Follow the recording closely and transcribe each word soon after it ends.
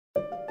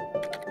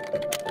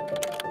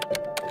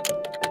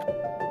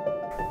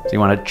So you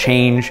want to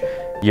change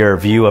your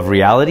view of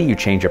reality, you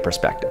change your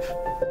perspective.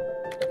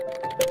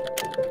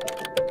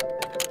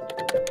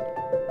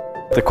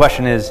 The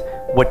question is,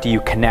 what do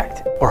you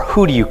connect? Or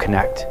who do you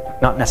connect?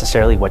 Not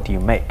necessarily what do you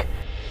make.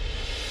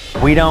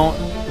 We don't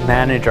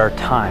manage our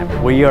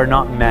time. We are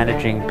not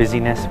managing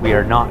busyness. We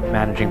are not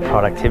managing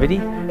productivity.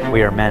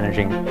 We are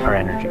managing our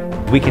energy.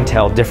 We can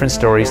tell different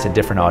stories to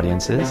different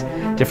audiences,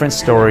 different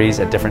stories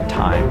at different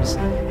times,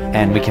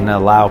 and we can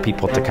allow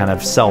people to kind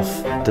of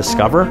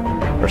self-discover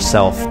or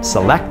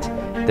self-select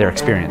their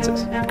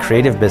experiences.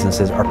 Creative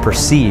businesses are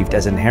perceived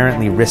as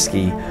inherently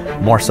risky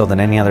more so than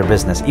any other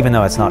business, even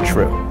though it's not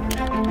true.